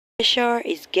Pressure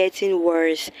is getting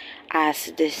worse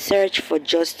as the search for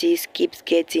justice keeps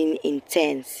getting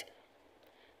intense.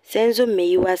 Senzo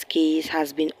Meyiwa's case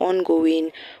has been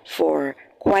ongoing for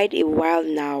quite a while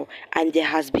now, and there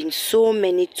has been so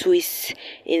many twists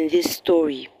in this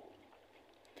story.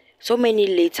 So many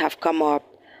leads have come up.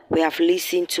 We have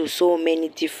listened to so many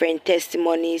different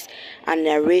testimonies and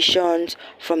narrations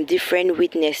from different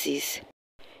witnesses.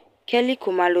 Kelly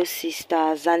Khumalo's sister,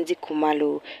 Zandi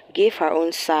Khumalo, gave her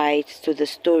own side to the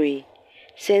story.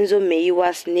 Senzo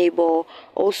Meyiwa's neighbor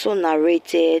also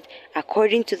narrated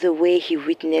according to the way he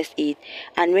witnessed it,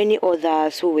 and many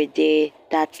others who were there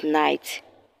that night.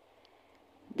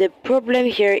 The problem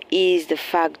here is the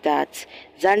fact that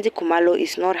Zandi Khumalo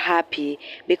is not happy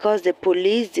because the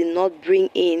police did not bring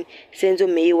in Senzo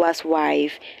Meyiwa's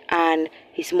wife and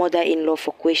his mother-in-law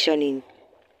for questioning,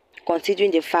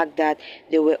 considering the fact that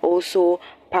they were also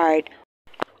part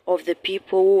of the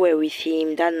people who were with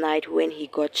him that night when he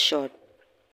got shot.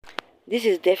 This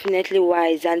is definitely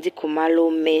why Zandi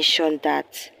Khumalo mentioned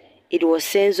that it was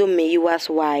Senzo Meyiwa's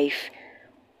wife,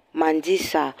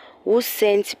 Mandisa, who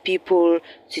sent people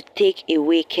to take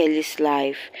away Kelly's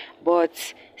life, but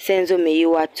Senzo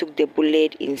Meyiwa took the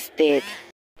bullet instead.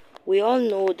 We all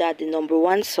know that the number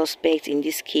one suspect in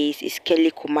this case is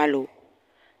Kelly Khumalo,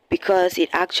 because it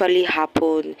actually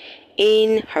happened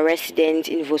in her residence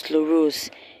in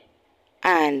Vosloorus,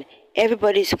 and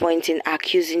everybody is pointing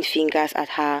accusing fingers at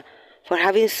her for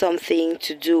having something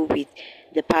to do with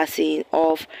the passing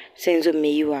of Senzo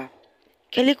Meyiwa.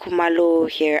 Kelly Khumalo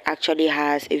here actually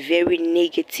has a very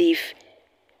negative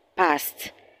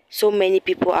past. So many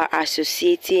people are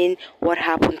associating what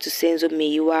happened to Senzo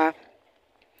Meyiwa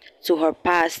to her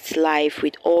past life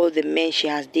with all the men she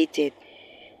has dated.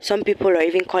 Some people are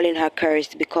even calling her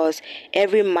cursed because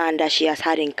every man that she has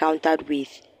had encountered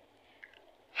with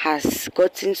has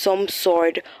gotten some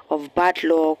sort of bad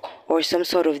luck or some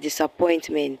sort of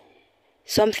disappointment.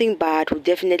 Something bad will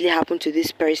definitely happen to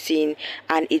this person,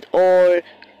 and it all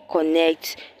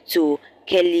connects to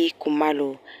Kelly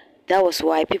Khumalo. That was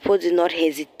why people did not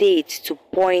hesitate to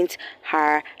point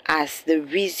her as the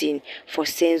reason for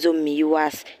Senzo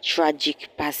Meyiwa's tragic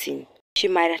passing. She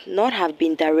might not have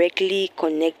been directly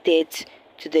connected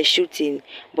to the shooting,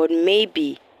 but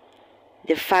maybe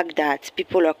the fact that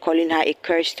people are calling her a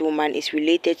cursed woman is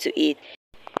related to it.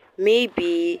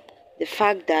 Maybe the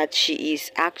fact that she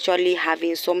is actually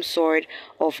having some sort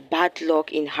of bad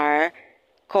luck in her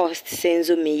caused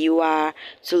Senzo Meyiwa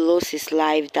to lose his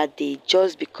life that day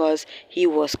just because he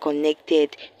was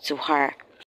connected to her.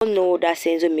 We all know that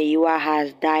Senzo Meyiwa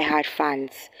has die-hard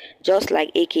fans. Just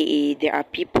like AKA, there are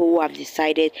people who have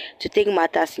decided to take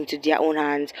matters into their own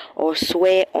hands or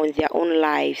swear on their own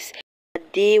lives.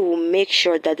 They will make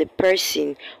sure that the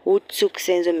person who took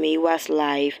Senzo Meyiwa's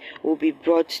life will be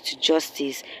brought to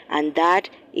justice, and that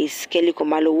is Kelly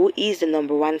Khumalo, who is the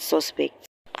number one suspect.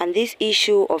 And this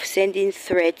issue of sending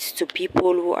threats to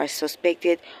people who are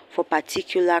suspected for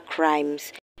particular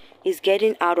crimes is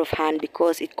getting out of hand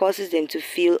because it causes them to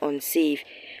feel unsafe.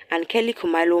 And Kelly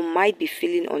Khumalo might be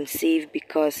feeling unsafe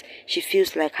because she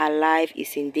feels like her life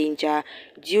is in danger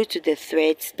due to the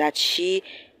threats that she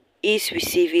is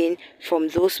receiving from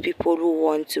those people who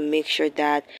want to make sure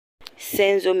that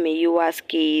Senzo Meyiwa's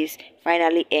case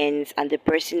finally ends and the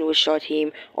person who shot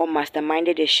him or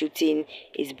masterminded the shooting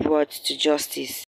is brought to justice.